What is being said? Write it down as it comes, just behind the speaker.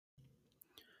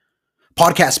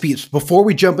Podcast peeps, before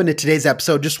we jump into today's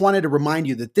episode, just wanted to remind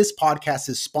you that this podcast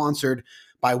is sponsored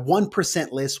by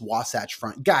 1% List Wasatch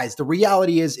Front. Guys, the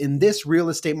reality is in this real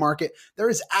estate market, there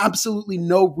is absolutely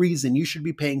no reason you should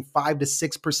be paying 5 to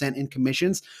 6% in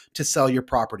commissions to sell your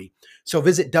property. So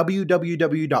visit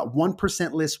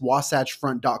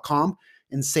www.1%listwasatchfront.com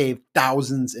and save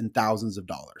thousands and thousands of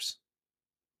dollars.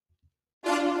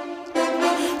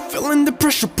 Feeling the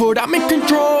pressure, put I'm in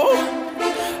control.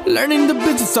 Learning the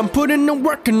business, I'm putting in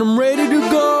work and I'm ready to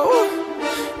go.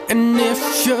 And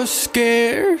if you're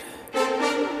scared,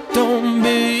 don't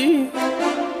be.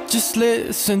 Just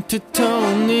listen to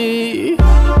Tony.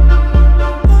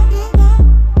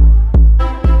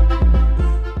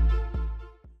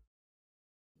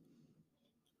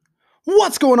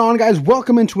 What's going on, guys?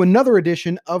 Welcome into another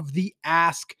edition of the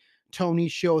Ask Tony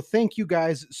Show. Thank you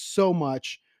guys so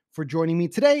much for joining me.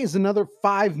 Today is another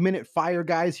 5-minute fire,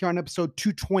 guys, here on episode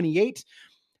 228.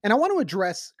 And I want to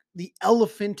address the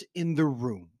elephant in the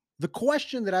room. The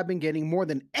question that I've been getting more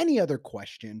than any other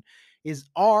question is,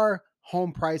 are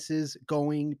home prices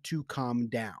going to come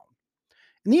down?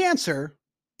 And the answer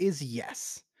is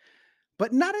yes,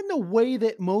 but not in the way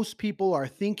that most people are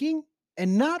thinking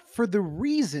and not for the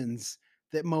reasons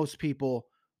that most people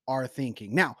are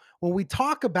thinking. Now, when we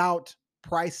talk about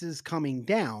prices coming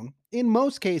down, in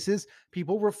most cases,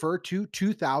 people refer to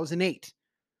 2008,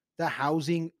 the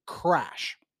housing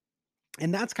crash.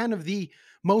 And that's kind of the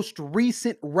most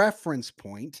recent reference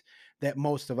point that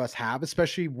most of us have,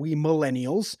 especially we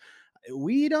millennials.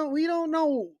 We don't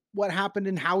know what happened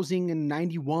in housing in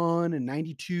 91 and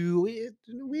 92.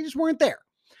 We just weren't there.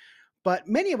 But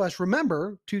many of us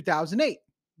remember 2008.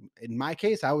 In my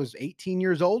case, I was 18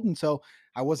 years old, and so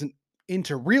I wasn't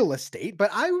into real estate, but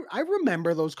I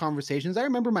remember those conversations. I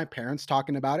remember my parents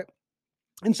talking about it.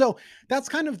 And so that's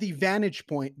kind of the vantage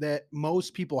point that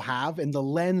most people have and the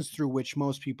lens through which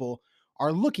most people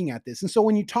are looking at this. And so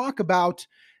when you talk about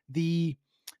the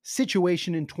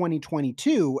situation in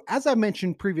 2022, as I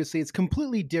mentioned previously, it's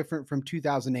completely different from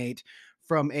 2008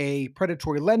 from a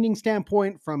predatory lending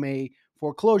standpoint, from a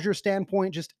foreclosure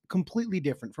standpoint, just completely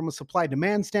different. From a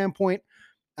supply-demand standpoint,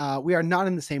 we are not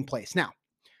in the same place. Now,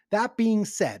 that being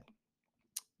said,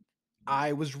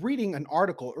 I was reading an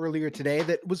article earlier today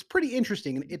that was pretty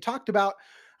interesting, and it talked about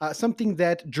something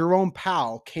that Jerome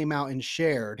Powell came out and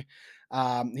shared.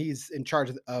 He's in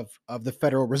charge of the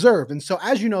Federal Reserve. And so,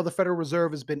 as you know, the Federal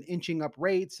Reserve has been inching up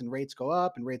rates, and rates go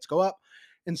up and rates go up.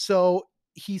 And so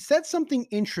he said something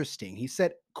interesting. He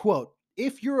said, quote,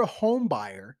 "If you're a home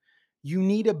buyer, you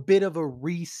need a bit of a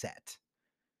reset."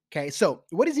 Okay, so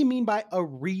what does he mean by a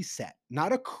reset?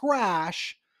 Not a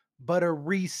crash, but a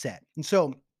reset. And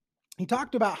so he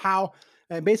talked about how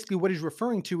basically what he's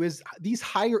referring to is these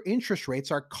higher interest rates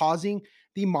are causing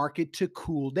the market to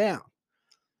cool down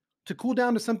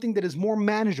to something that is more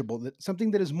manageable, something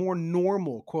that is more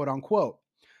normal, quote unquote,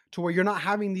 to where you're not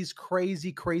having these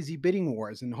crazy bidding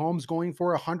wars and homes going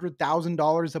for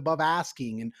 $100,000 above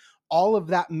asking and all of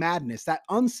that madness. That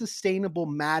unsustainable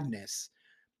madness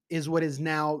is what is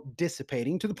now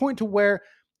dissipating to the point to where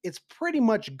it's pretty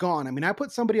much gone. I mean, I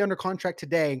put somebody under contract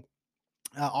today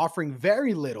offering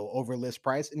very little over list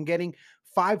price and getting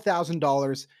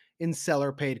 $5,000 in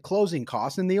seller paid closing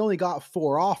costs, and they only got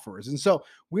 4 offers. And so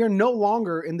we are no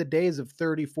longer in the days of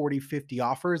 30, 40, 50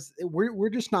 offers. We're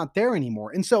just not there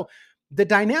anymore. And so the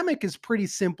dynamic is pretty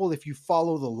simple if you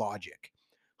follow the logic.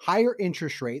 Higher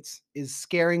interest rates is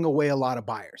scaring away a lot of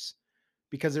buyers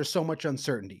because there's so much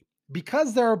uncertainty.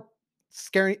 Because they're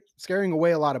scaring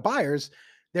away a lot of buyers,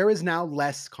 there is now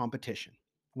less competition.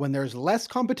 When there's less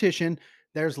competition,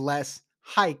 there's less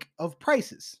hike of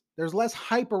prices. There's less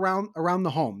hype around the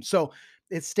home. So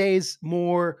it stays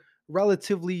more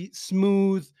relatively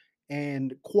smooth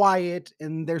and quiet,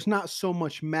 and there's not so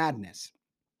much madness.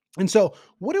 And so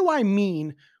what do I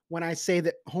mean when I say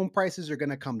that home prices are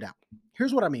going to come down?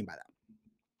 Here's what I mean by that.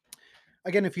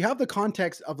 Again, if you have the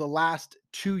context of the last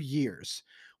 2 years,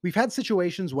 we've had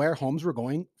situations where homes were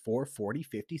going for $40,000,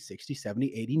 $50,000,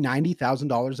 $60,000, $70,000, $80,000,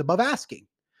 $90,000 above asking.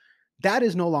 That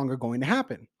is no longer going to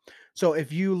happen. So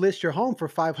if you list your home for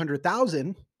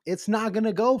 $500,000, it's not going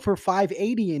to go for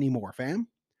 $580,000 anymore, fam.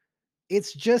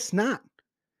 It's just not.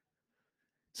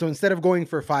 So instead of going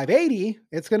for $580,000,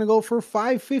 it's going to go for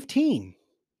 $515,000,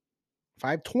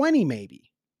 $520,000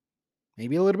 maybe.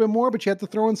 Maybe a little bit more, but you have to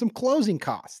throw in some closing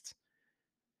costs.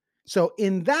 So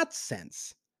in that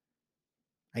sense,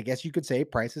 I guess you could say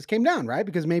prices came down, right?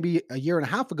 Because maybe a year and a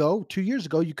half ago, 2 years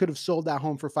ago, you could have sold that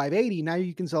home for $580,000. Now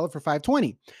you can sell it for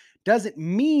 $520,000. Doesn't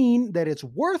mean that it's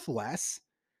worth less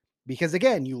because,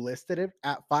 again, you listed it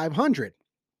at $500,000.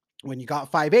 When you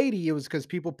got 580, it was because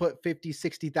people put $50,000,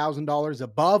 $60,000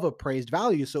 above appraised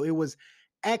value. So it was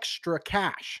extra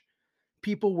cash.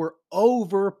 People were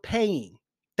overpaying.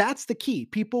 That's the key.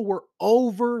 People were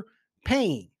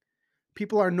overpaying.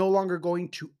 People are no longer going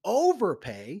to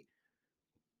overpay,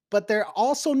 but they're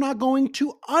also not going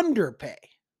to underpay.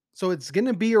 So it's going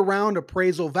to be around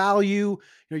appraisal value.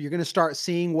 You're going to start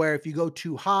seeing where if you go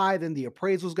too high, then the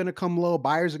appraisal is going to come low.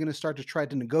 Buyers are going to start to try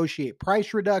to negotiate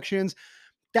price reductions.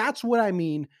 That's what I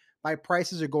mean by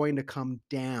prices are going to come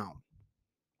down.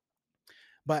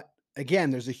 But again,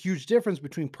 there's a huge difference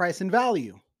between price and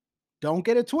value. Don't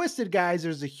get it twisted, guys.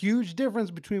 There's a huge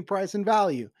difference between price and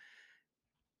value.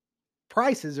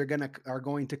 Prices are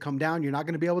going to come down. You're not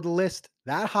going to be able to list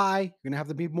that high. You're going to have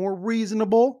to be more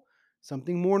reasonable,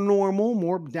 something more normal,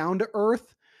 more down to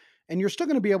earth, and you're still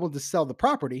going to be able to sell the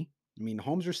property. I mean,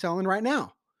 homes are selling right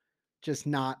now, just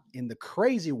not in the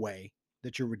crazy way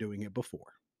that you were doing it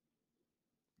before.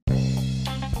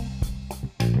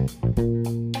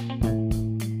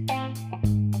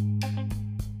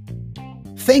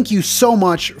 Thank you so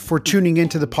much for tuning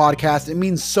into the podcast. It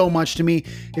means so much to me.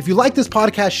 If you like this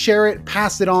podcast, share it,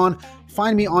 pass it on.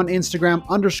 Find me on Instagram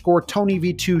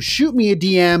 _TonyV2. Shoot me a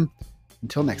DM.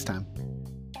 Until next time.